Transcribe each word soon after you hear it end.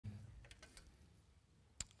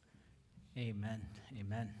Amen.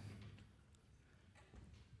 Amen.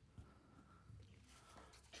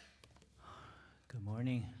 Good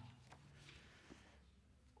morning.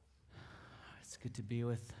 It's good to be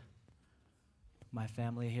with my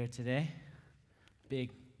family here today.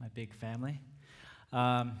 My big family.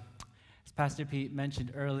 As Pastor Pete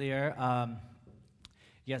mentioned earlier,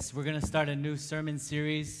 yes, we're going to start a new sermon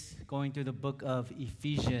series going through the book of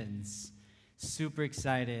Ephesians. Super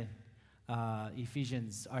excited.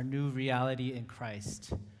 Ephesians, our new reality in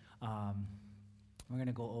Christ. We're going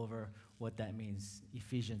to go over what that means.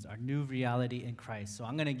 Ephesians, our new reality in Christ. So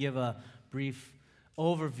I'm going to give a brief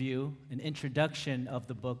overview, an introduction of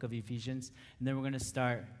the book of Ephesians, and then we're going to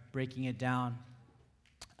start breaking it down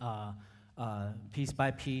piece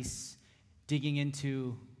by piece, digging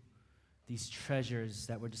into these treasures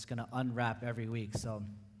that we're just going to unwrap every week. So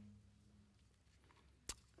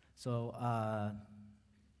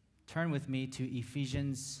turn with me to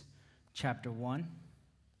Ephesians chapter 1.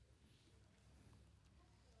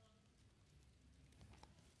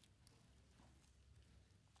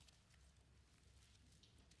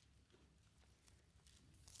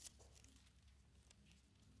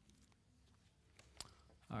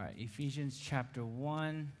 All right, Ephesians chapter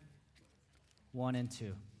 1, 1 and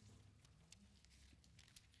 2.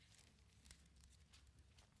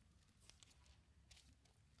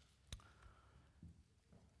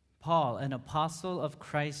 Paul, an apostle of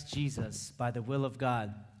Christ Jesus, by the will of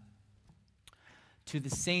God, to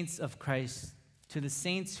the saints of Christ, to the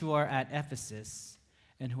saints who are at Ephesus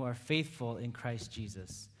and who are faithful in Christ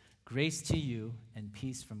Jesus, grace to you and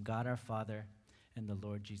peace from God our Father and the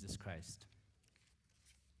Lord Jesus Christ.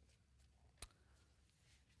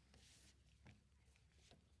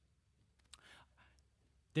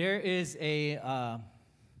 There is I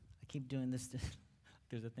keep doing this.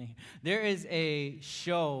 There's a thing. There is a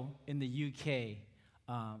show in the UK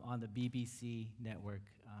on the BBC network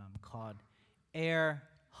called Heir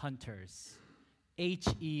Hunters.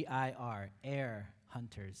 H-E-I-R, Heir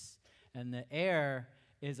Hunters. And the heir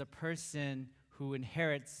is a person who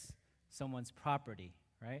inherits someone's property,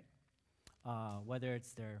 right? Whether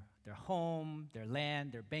it's their home, their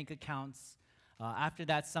land, their bank accounts. After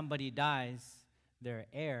that, somebody dies, their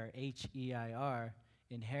heir, H-E-I-R,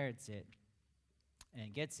 inherits it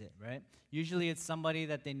and gets it, right? Usually it's somebody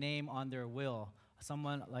that they name on their will,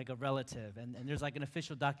 someone like a relative. And there's like an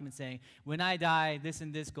official document saying, when I die, this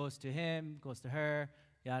and this goes to him, goes to her,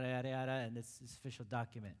 yada, yada, yada, and it's this official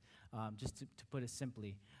document, just to put it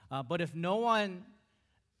simply. But if no one,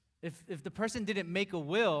 if the person didn't make a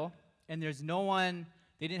will and there's no one,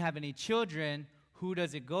 they didn't have any children, who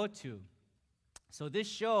does it go to? So this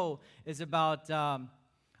show is about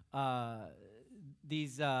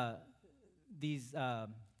these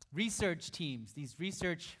research teams, these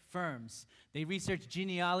research firms. They research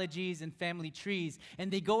genealogies and family trees,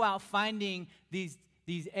 and they go out finding these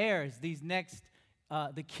heirs, these next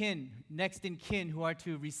in kin who are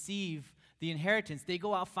to receive the inheritance. They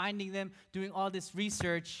go out finding them, doing all this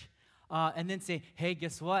research, and then say, "Hey,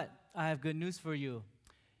 guess what? I have good news for you.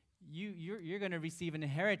 You're going to receive an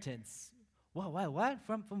inheritance." What?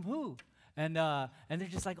 From who? And they're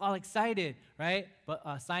just like all excited, right?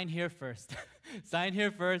 But sign here first. Sign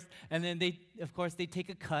here first. And then they take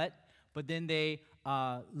a cut, but then they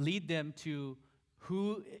lead them to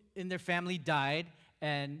who in their family died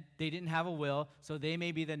and they didn't have a will, so they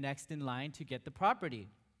may be the next in line to get the property.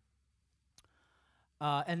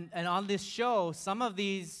 And on this show, some of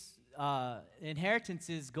these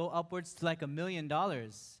inheritances go upwards to like $1 million.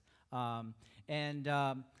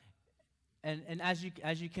 And as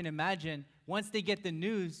you can imagine, once they get the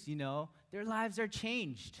news, their lives are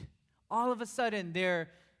changed. All of a sudden, they're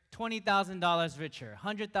 $20,000 richer,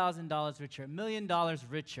 $100,000 richer, $1 million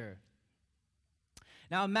richer.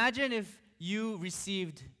 Now imagine if you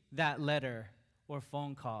received that letter or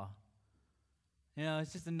phone call.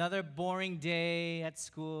 It's just another boring day at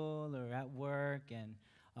school or at work, and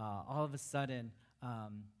all of a sudden,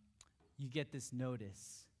 you get this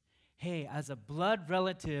notice. Hey, as a blood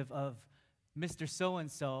relative of Mr.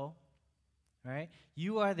 So-and-so, right?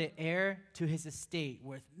 You are the heir to his estate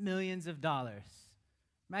worth millions of dollars.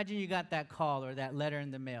 Imagine you got that call or that letter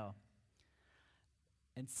in the mail.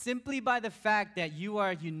 And simply by the fact that you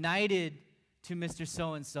are united to Mr.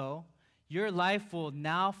 So-and-so, your life will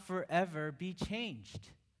now forever be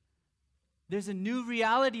changed. There's a new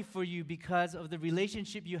reality for you because of the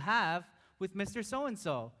relationship you have with Mr.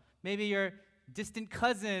 So-and-so. Maybe your distant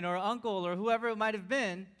cousin or uncle or whoever it might have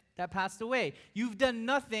been that passed away. You've done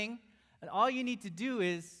nothing, and all you need to do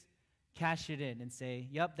is cash it in and say,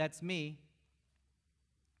 "Yep, that's me."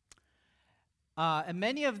 And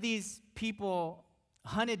many of these people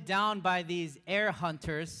hunted down by these air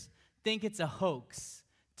hunters, think it's a hoax.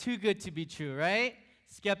 Too good to be true, right?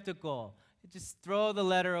 Skeptical. Just throw the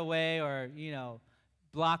letter away or,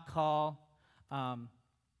 block call. But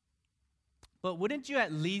wouldn't you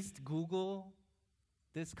at least Google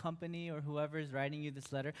this company or whoever is writing you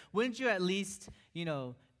this letter? Wouldn't you at least,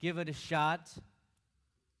 give it a shot?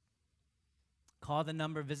 Call the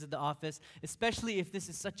number, visit the office, especially if this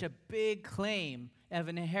is such a big claim of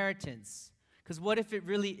an inheritance. Because what if it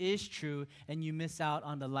really is true and you miss out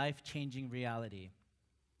on the life-changing reality?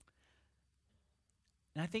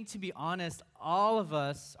 And I think, to be honest, all of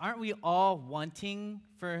us, aren't we all wanting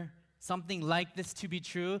for something like this to be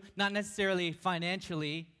true? Not necessarily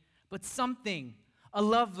financially, but something. A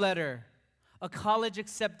love letter, a college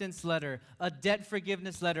acceptance letter, a debt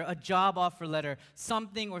forgiveness letter, a job offer letter,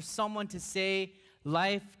 something or someone to say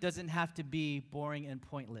life doesn't have to be boring and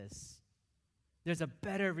pointless. There's a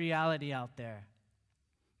better reality out there,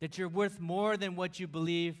 that you're worth more than what you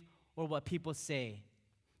believe or what people say,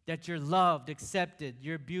 that you're loved, accepted,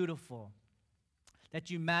 you're beautiful, that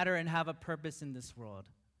you matter and have a purpose in this world.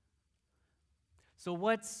 So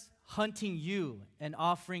what's hunting you and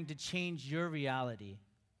offering to change your reality?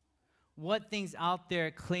 What things out there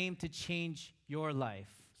claim to change your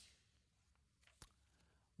life?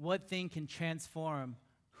 What thing can transform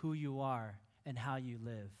who you are and how you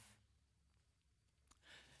live?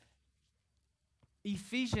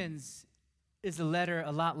 Ephesians is a letter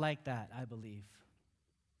a lot like that, I believe,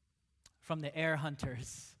 from the air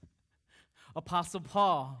hunters. Apostle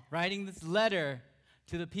Paul writing this letter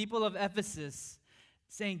to the people of Ephesus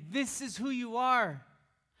saying, this is who you are.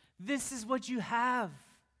 This is what you have.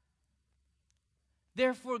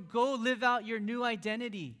 Therefore, go live out your new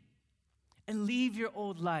identity and leave your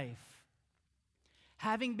old life.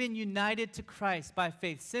 Having been united to Christ by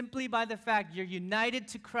faith, simply by the fact you're united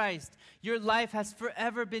to Christ, your life has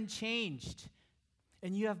forever been changed.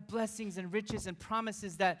 And you have blessings and riches and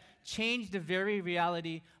promises that change the very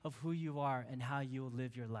reality of who you are and how you will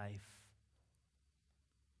live your life.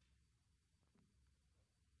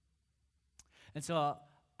 And so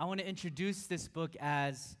I want to introduce this book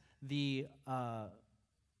as the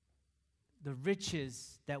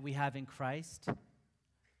riches that we have in Christ,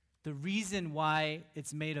 the reason why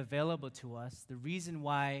it's made available to us, the reason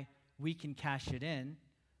why we can cash it in,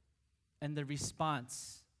 and the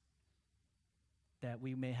response that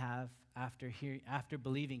we may have after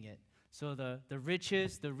believing it. So the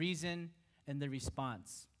riches, the reason, and the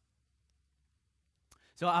response.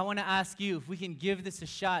 So I want to ask you if we can give this a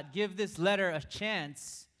shot, give this letter a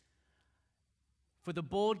chance for the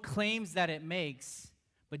bold claims that it makes,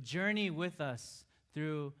 but journey with us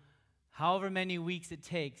through however many weeks it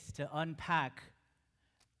takes to unpack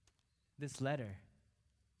this letter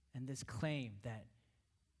and this claim that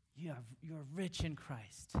you're rich in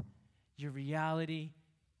Christ. Your reality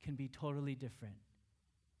can be totally different.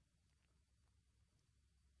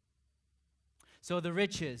 So the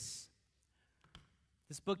riches.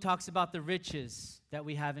 This book talks about the riches that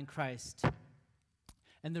we have in Christ.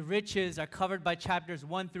 And the riches are covered by chapters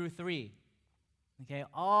 1 through 3. Okay,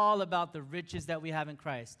 all about the riches that we have in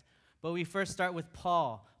Christ. But we first start with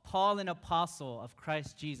Paul. Paul, an apostle of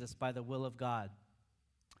Christ Jesus by the will of God.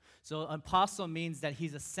 So an apostle means that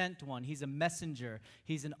he's a sent one. He's a messenger.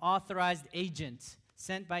 He's an authorized agent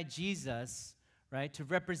sent by Jesus, right, to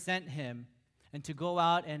represent him and to go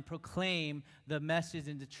out and proclaim the message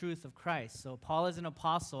and the truth of Christ. So Paul is an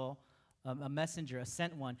apostle, a messenger, a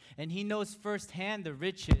sent one. And he knows firsthand the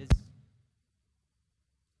riches.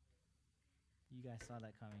 You guys saw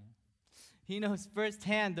that coming. He knows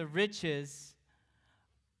firsthand the riches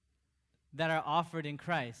that are offered in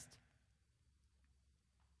Christ.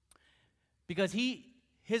 Because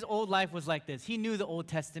his old life was like this. He knew the Old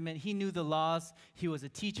Testament. He knew the laws. He was a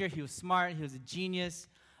teacher. He was smart. He was a genius.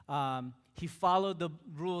 He followed the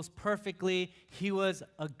rules perfectly. He was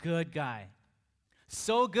a good guy.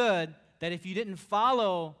 So good that if you didn't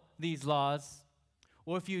follow these laws,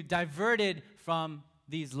 or if you diverted from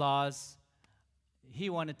these laws, he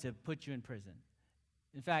wanted to put you in prison.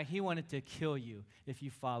 In fact, he wanted to kill you if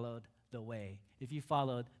you followed the way, if you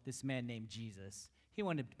followed this man named Jesus. He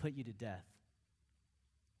wanted to put you to death.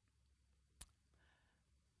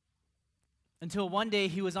 Until one day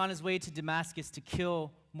he was on his way to Damascus to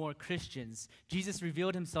kill more Christians. Jesus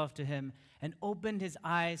revealed himself to him and opened his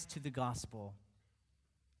eyes to the gospel.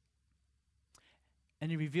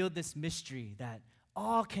 And he revealed this mystery that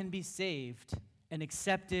all can be saved and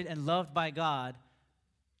accepted and loved by God,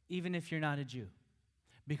 even if you're not a Jew.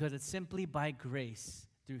 Because it's simply by grace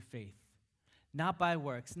through faith. Not by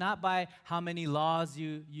works, not by how many laws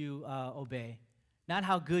you obey, not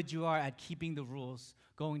how good you are at keeping the rules,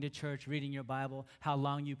 going to church, reading your Bible, how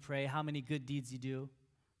long you pray, how many good deeds you do.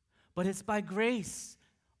 But it's by grace.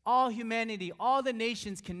 All humanity, all the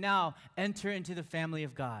nations can now enter into the family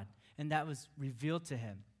of God. And that was revealed to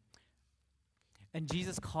him. And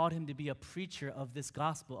Jesus called him to be a preacher of this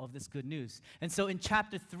gospel, of this good news. And so in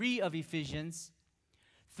chapter 3 of Ephesians,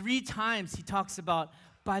 3 times he talks about,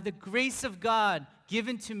 by the grace of God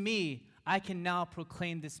given to me, I can now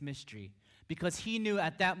proclaim this mystery. Because he knew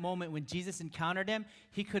at that moment when Jesus encountered him,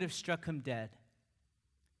 he could have struck him dead.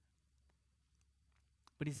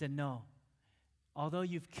 But he said, no. Although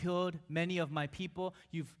you've killed many of my people,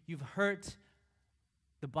 you've hurt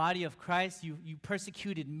the body of Christ, you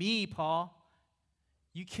persecuted me, Paul.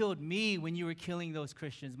 You killed me when you were killing those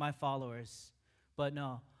Christians, my followers. But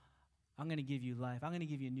no, I'm going to give you life. I'm going to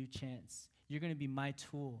give you a new chance. You're going to be my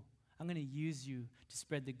tool. I'm going to use you to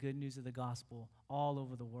spread the good news of the gospel all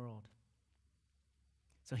over the world.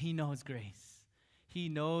 So he knows grace. He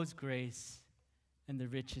knows grace and the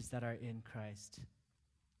riches that are in Christ.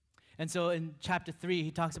 And so in chapter 3,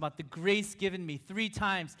 he talks about the grace given me 3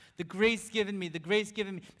 times. The grace given me, the grace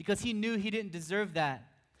given me, because he knew he didn't deserve that.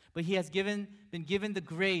 But he has been given the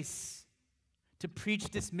grace to preach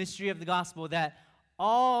this mystery of the gospel that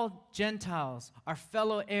all Gentiles are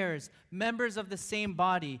fellow heirs, members of the same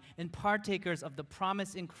body, and partakers of the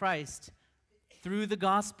promise in Christ through the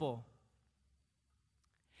gospel.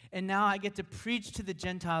 And now I get to preach to the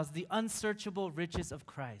Gentiles the unsearchable riches of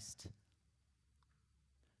Christ.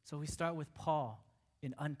 So we start with Paul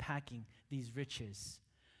in unpacking these riches.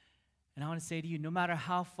 And I want to say to you, no matter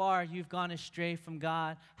how far you've gone astray from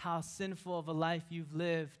God, how sinful of a life you've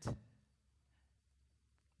lived,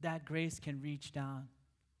 that grace can reach down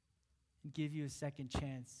and give you a second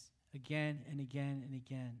chance again and again and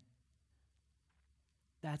again.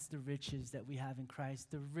 That's the riches that we have in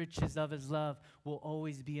Christ. The riches of his love will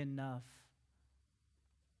always be enough.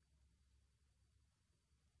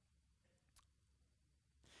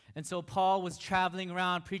 And so Paul was traveling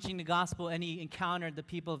around preaching the gospel, and he encountered the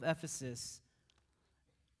people of Ephesus,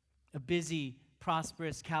 a busy,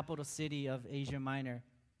 prosperous capital city of Asia Minor.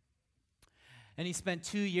 And he spent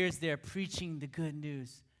 2 years there preaching the good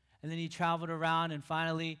news. And then he traveled around, and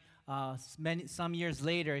finally, some years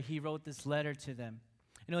later, he wrote this letter to them.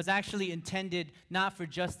 And it was actually intended not for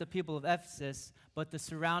just the people of Ephesus, but the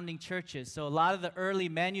surrounding churches. So a lot of the early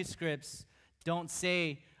manuscripts don't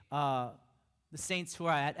say the saints who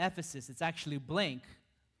are at Ephesus. It's actually blank,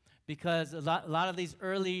 because a lot of these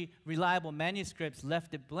early reliable manuscripts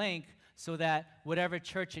left it blank so that whatever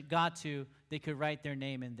church it got to, they could write their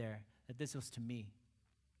name in there, that this was to me.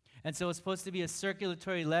 And so it's supposed to be a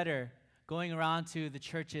circulatory letter going around to the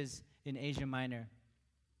churches in Asia Minor.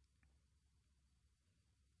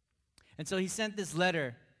 And so he sent this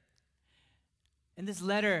letter. And this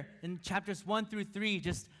letter in chapters 1 through 3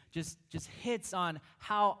 just hits on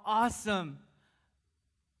how awesome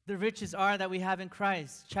the riches are that we have in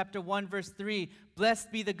Christ. Chapter 1, verse 3,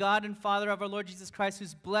 blessed be the God and Father of our Lord Jesus Christ,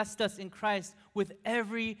 who's blessed us in Christ with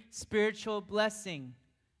every spiritual blessing.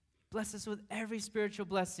 Bless us with every spiritual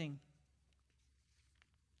blessing.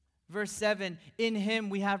 Verse 7, in him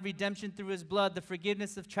we have redemption through his blood, the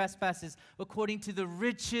forgiveness of trespasses, according to the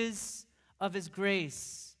riches of his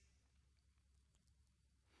grace.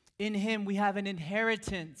 In him we have an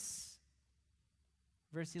inheritance.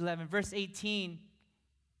 Verse 11. Verse 18,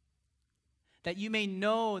 that you may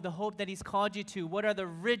know the hope that he's called you to. What are the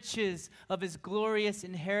riches of his glorious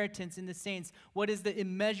inheritance in the saints? What is the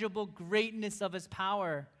immeasurable greatness of his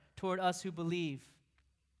power toward us who believe?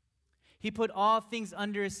 He put all things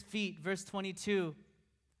under his feet, verse 22,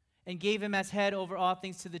 and gave him as head over all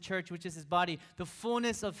things to the church, which is his body, the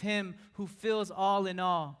fullness of him who fills all in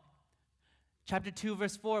all. Chapter 2,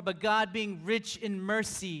 verse 4, but God being rich in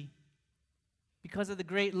mercy, because of the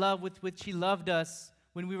great love with which he loved us,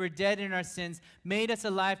 when we were dead in our sins, made us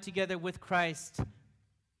alive together with Christ,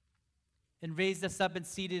 and raised us up and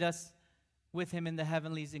seated us with him in the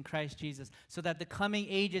heavenlies in Christ Jesus, so that the coming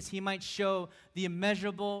ages he might show the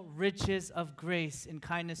immeasurable riches of grace and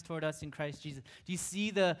kindness toward us in Christ Jesus. Do you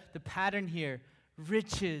see the pattern here?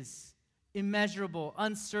 Riches, immeasurable,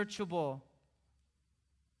 unsearchable.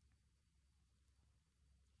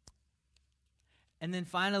 And then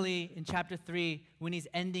finally, in chapter 3, when he's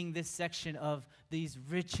ending this section of these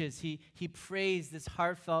riches, he prays this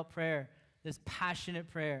heartfelt prayer, this passionate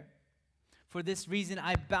prayer. For this reason,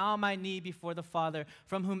 I bow my knee before the Father,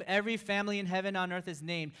 from whom every family in heaven and on earth is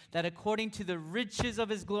named, that according to the riches of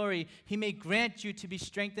his glory, he may grant you to be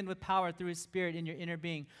strengthened with power through his Spirit in your inner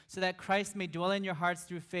being, so that Christ may dwell in your hearts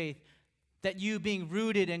through faith, that you, being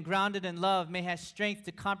rooted and grounded in love, may have strength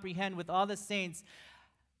to comprehend with all the saints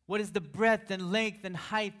what is the breadth and length and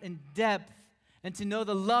height and depth, and to know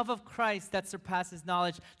the love of Christ that surpasses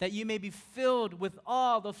knowledge, that you may be filled with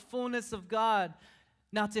all the fullness of God.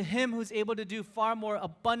 Now to him who's able to do far more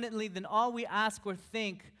abundantly than all we ask or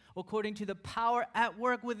think, according to the power at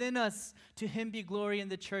work within us, to him be glory in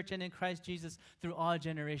the church and in Christ Jesus through all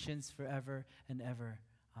generations forever and ever.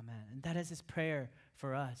 Amen. And that is his prayer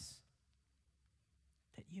for us.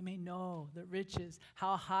 That you may know the riches,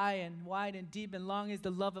 how high and wide and deep and long is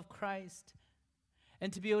the love of Christ.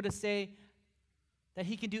 And to be able to say that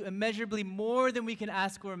he can do immeasurably more than we can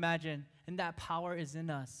ask or imagine, and that power is in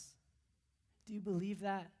us. Do you believe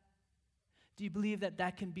that? Do you believe that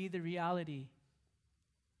that can be the reality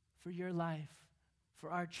for your life, for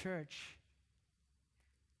our church?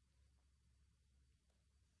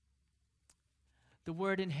 The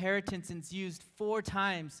word inheritance is used 4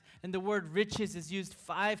 times, and the word riches is used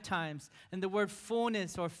 5 times, and the word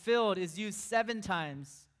fullness or filled is used 7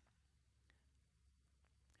 times.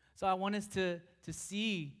 So I want us to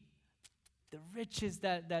see the riches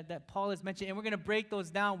that Paul is mentioning, and we're going to break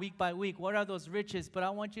those down week by week. What are those riches? But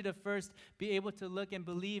I want you to first be able to look and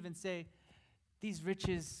believe and say, these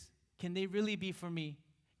riches, can they really be for me?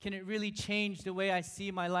 Can it really change the way I see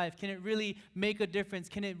my life? Can it really make a difference?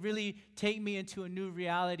 Can it really take me into a new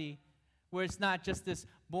reality where it's not just this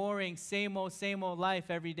boring, same old life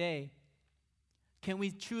every day? Can we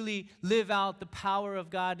truly live out the power of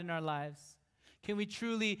God in our lives? Can we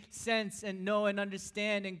truly sense and know and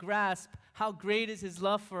understand and grasp how great is his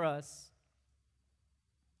love for us?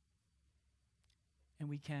 And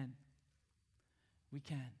we can. We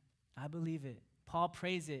can. I believe it. Paul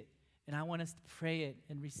prays it. And I want us to pray it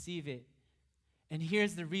and receive it. And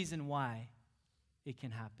here's the reason why it can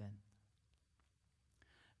happen.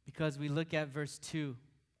 Because we look at verse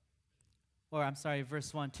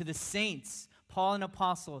 1. To the saints, Paul an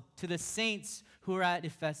apostle, to the saints who are at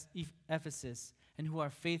Ephesus and who are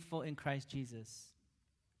faithful in Christ Jesus.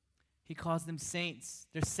 He calls them saints.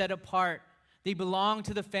 They're set apart. They belong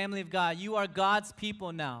to the family of God. You are God's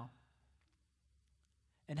people now.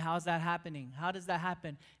 And how is that happening? How does that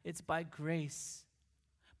happen? It's by grace.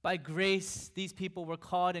 By grace, these people were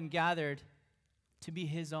called and gathered to be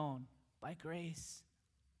his own. By grace.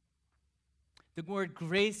 The word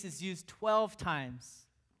grace is used 12 times.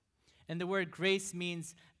 And the word grace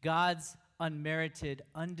means God's unmerited,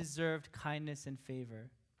 undeserved kindness and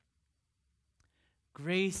favor.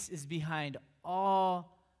 Grace is behind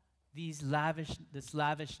all this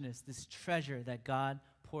lavishness, this treasure that God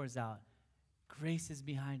pours out. Grace is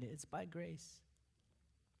behind it. It's by grace.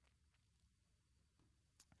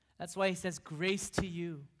 That's why he says, grace to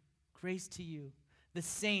you. Grace to you. The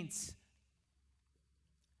saints,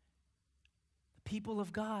 the people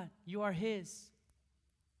of God, you are his.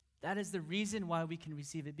 That is the reason why we can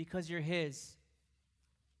receive it, because you're his.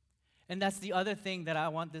 And that's the other thing that I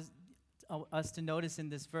want us to notice in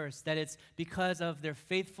this verse, that it's because of their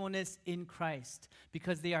faithfulness in Christ,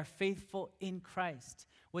 because they are faithful in Christ.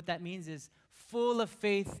 What that means is full of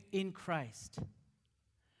faith in Christ.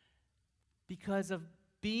 Because of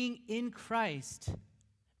being in Christ,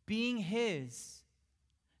 being his,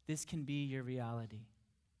 this can be your reality.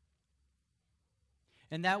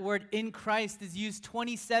 And that word in Christ is used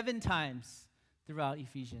 27 times throughout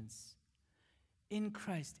Ephesians. In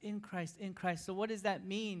Christ, in Christ, in Christ. So what does that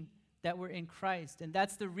mean, that we're in Christ? And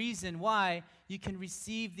that's the reason why you can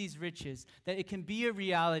receive these riches, that it can be a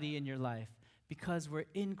reality in your life, because we're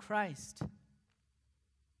in Christ.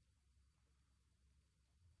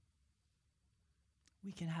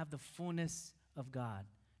 We can have the fullness of God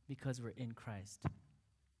because we're in Christ.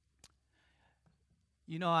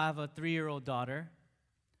 You know, I have a 3-year-old daughter,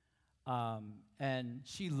 and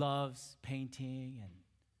she loves painting and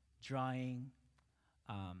drawing.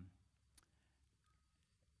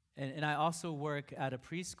 And I also work at a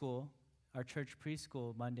preschool, our church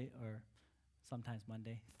preschool, Monday, or sometimes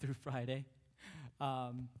Monday through Friday.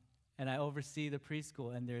 And I oversee the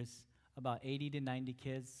preschool, and there's about 80 to 90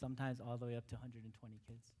 kids, sometimes all the way up to 120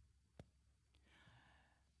 kids.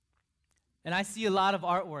 And I see a lot of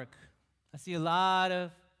artwork. I see a lot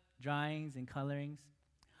of drawings and colorings.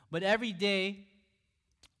 But every day,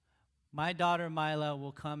 my daughter Mila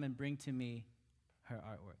will come and bring to me her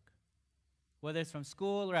artwork. Whether it's from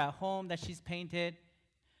school or at home that she's painted.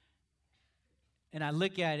 And I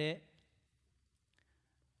look at it,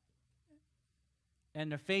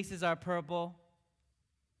 and their faces are purple.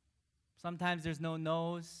 Sometimes there's no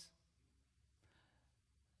nose.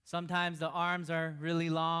 Sometimes the arms are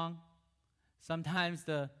really long. Sometimes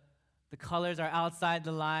the colors are outside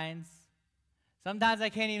the lines. Sometimes I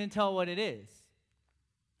can't even tell what it is.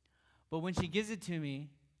 But when she gives it to me,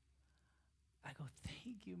 I go,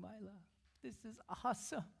 thank you, my love. This is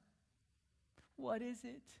awesome. What is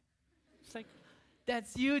it? It's like,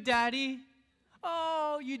 that's you, Daddy.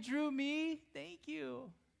 Oh, you drew me? Thank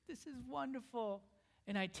you. This is wonderful.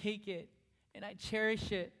 And I take it, and I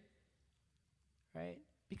cherish it, right?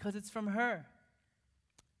 Because it's from her.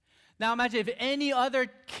 Now imagine if any other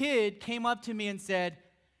kid came up to me and said,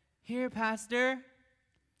 here, Pastor.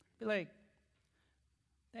 Be like,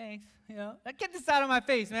 thanks. Get this out of my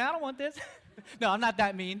face, man. I don't want this. No, I'm not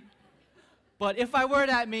that mean. But if I were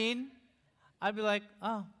that mean, I'd be like,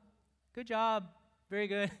 oh, good job. Very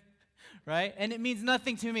good. Right? And it means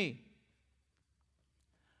nothing to me.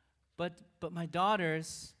 But my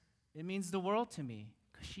daughters, it means the world to me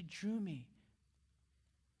because she drew me.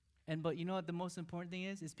 But you know what the most important thing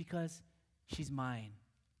is? It's because she's mine.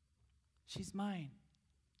 She's mine.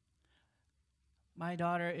 My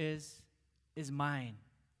daughter is mine.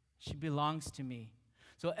 She belongs to me.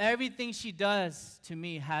 So everything she does to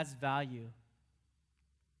me has value,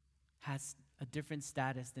 has a different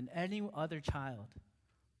status than any other child.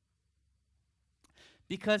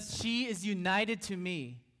 Because she is united to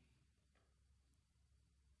me.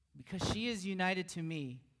 Because she is united to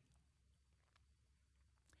me,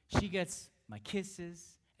 she gets my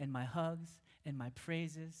kisses and my hugs and my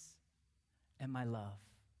praises and my love,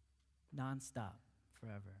 nonstop,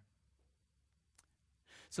 forever.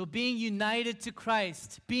 So being united to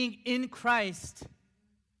Christ, being in Christ,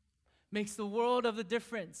 makes the world of the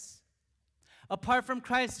difference. Apart from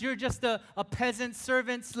Christ, you're just a peasant,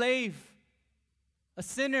 servant, slave, a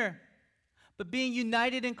sinner. But being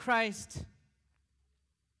united in Christ,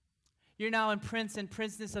 you're now a prince and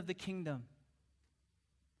princess of the kingdom.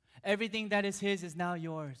 Everything that is his is now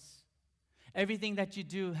yours. Everything that you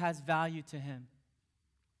do has value to him.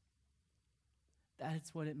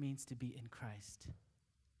 That's what it means to be in Christ.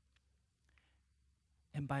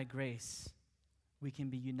 And by grace, we can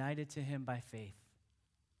be united to him by faith.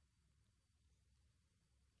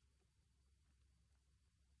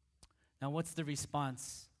 Now, what's the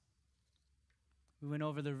response? We went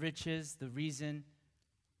over the riches, the reason,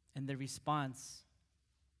 and the response.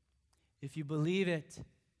 If you believe it,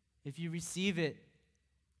 if you receive it,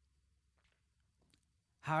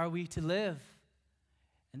 how are we to live?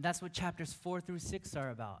 And that's what chapters 4 through 6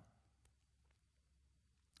 are about.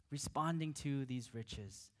 Responding to these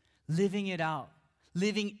riches, living it out,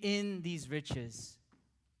 living in these riches.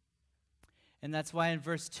 And that's why in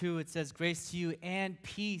verse 2 it says, grace to you and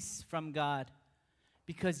peace from God,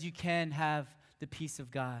 because you can have the peace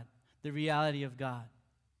of God, the reality of God.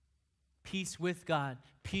 Peace with God,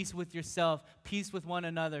 peace with yourself, peace with one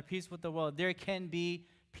another, peace with the world. There can be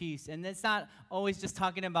peace. And it's not always just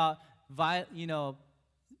talking about violence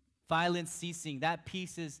ceasing. That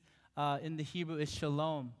peace is, in the Hebrew, is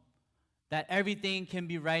shalom. That everything can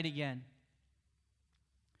be right again.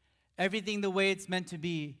 Everything the way it's meant to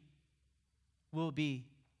be will be.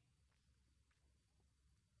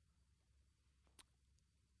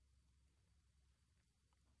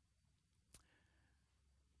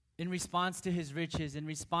 In response to his riches, in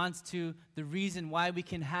response to the reason why we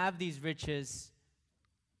can have these riches,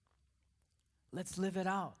 let's live it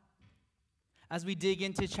out. As we dig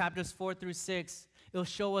into chapters 4 through 6, it'll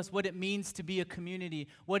show us what it means to be a community,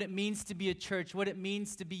 what it means to be a church, what it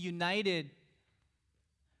means to be united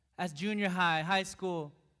as junior high, high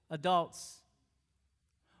school, adults.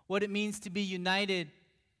 What it means to be united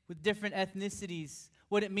with different ethnicities,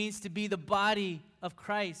 what it means to be the body of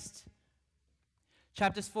Christ.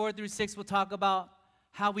 Chapters 4 through 6 will talk about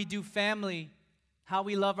how we do family, how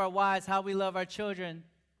we love our wives, how we love our children.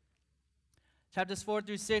 Chapters 4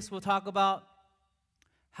 through 6 will talk about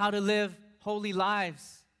how to live holy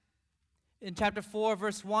lives. In chapter 4,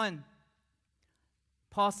 verse 1,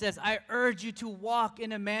 Paul says, I urge you to walk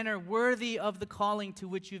in a manner worthy of the calling to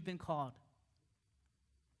which you've been called,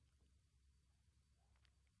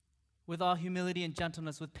 with all humility and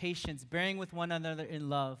gentleness, with patience, bearing with one another in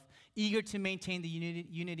love, eager to maintain the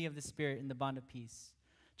unity of the Spirit in the bond of peace.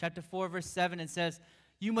 Chapter 4, verse 7, it says,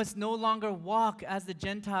 you must no longer walk as the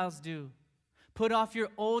Gentiles do. Put off your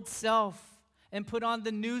old self and put on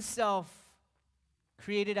the new self,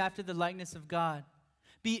 created after the likeness of God.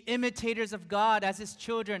 Be imitators of God as his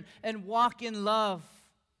children and walk in love.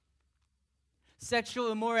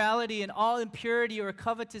 Sexual immorality and all impurity or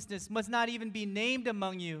covetousness must not even be named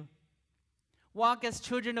among you. Walk as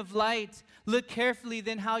children of light. Look carefully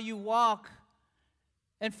then how you walk.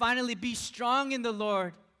 And finally, be strong in the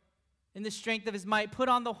Lord, in the strength of his might. Put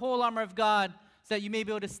on the whole armor of God so that you may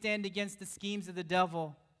be able to stand against the schemes of the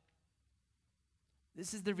devil.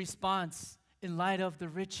 This is the response in light of the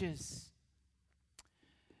riches.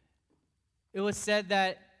 It was said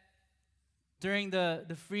that during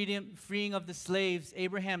the freeing of the slaves,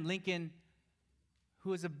 Abraham Lincoln,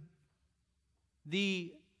 who was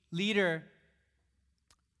the leader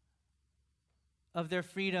of their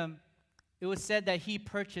freedom, it was said that he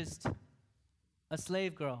purchased a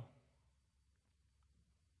slave girl.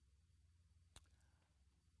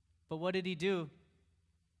 But what did he do?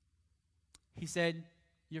 He said,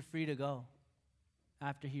 "You're free to go,"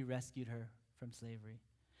 after he rescued her from slavery.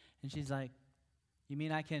 And she's like, "You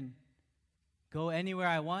mean I can go anywhere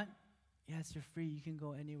I want?" "Yes, you're free. You can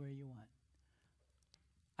go anywhere you want.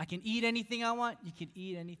 I can eat anything I want. You can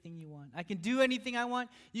eat anything you want. I can do anything I want.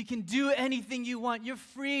 You can do anything you want. You're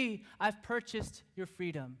free. I've purchased your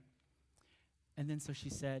freedom." And then so she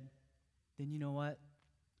said, "Then you know what?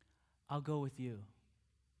 I'll go with you."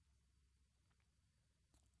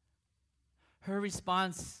 Her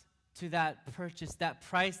response to that purchase, that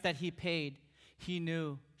price that he paid, she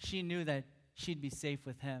knew that she'd be safe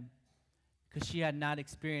with him because she had not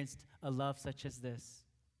experienced a love such as this.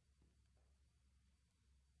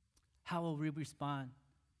 How will we respond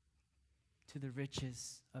to the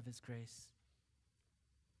riches of his grace?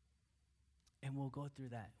 And we'll go through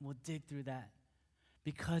that. We'll dig through that.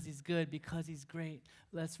 Because he's good, because he's great.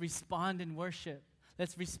 Let's respond in worship.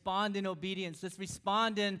 Let's respond in obedience. Let's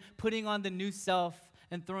respond in putting on the new self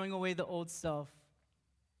and throwing away the old self.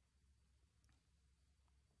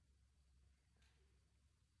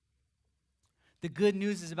 The good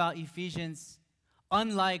news is about Ephesians.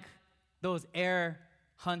 Unlike those heir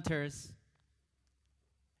hunters,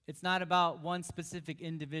 it's not about one specific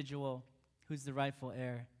individual who's the rightful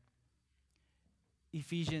heir.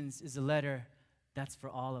 Ephesians is a letter that's for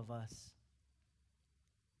all of us.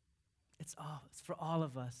 It's for all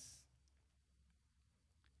of us.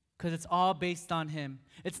 Because it's all based on him.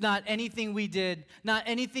 It's not anything we did, not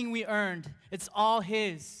anything we earned. It's all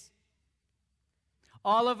his.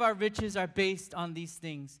 All of our riches are based on these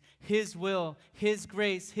things. His will, his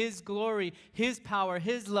grace, his glory, his power,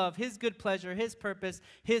 his love, his good pleasure, his purpose,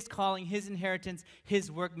 his calling, his inheritance,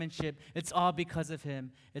 his workmanship. It's all because of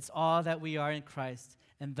him. It's all that we are in Christ.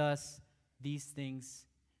 And thus, these things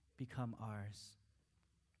become ours.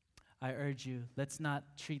 I urge you, let's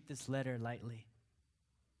not treat this letter lightly.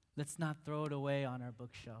 Let's not throw it away on our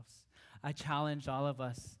bookshelves. I challenge all of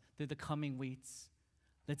us through the coming weeks.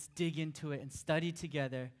 Let's dig into it and study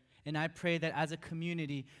together. And I pray that as a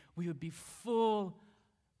community, we would be full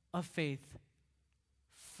of faith,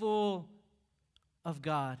 full of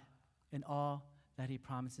God and all that he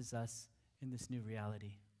promises us in this new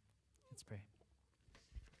reality. Let's pray.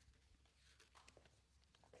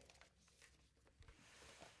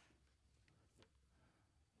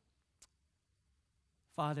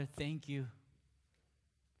 Father, thank you.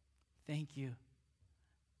 Thank you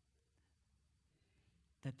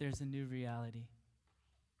that there's a new reality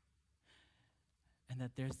and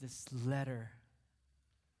that there's this letter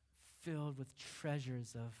filled with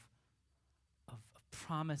treasures of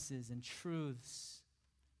promises and truths.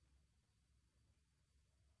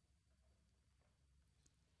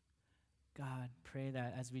 God, pray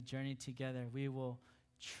that as we journey together, we will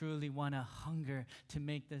truly want to hunger to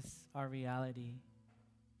make this our reality.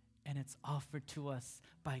 And it's offered to us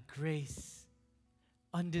by grace,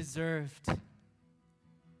 undeserved.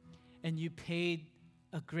 And you paid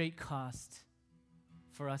a great cost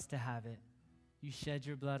for us to have it. You shed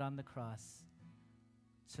your blood on the cross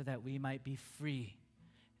so that we might be free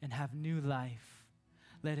and have new life.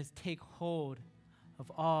 Let us take hold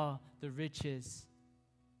of all the riches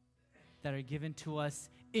that are given to us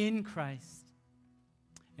in Christ.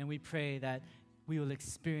 And we pray that we will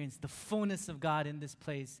experience the fullness of God in this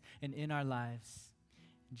place and in our lives.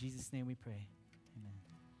 In Jesus' name we pray.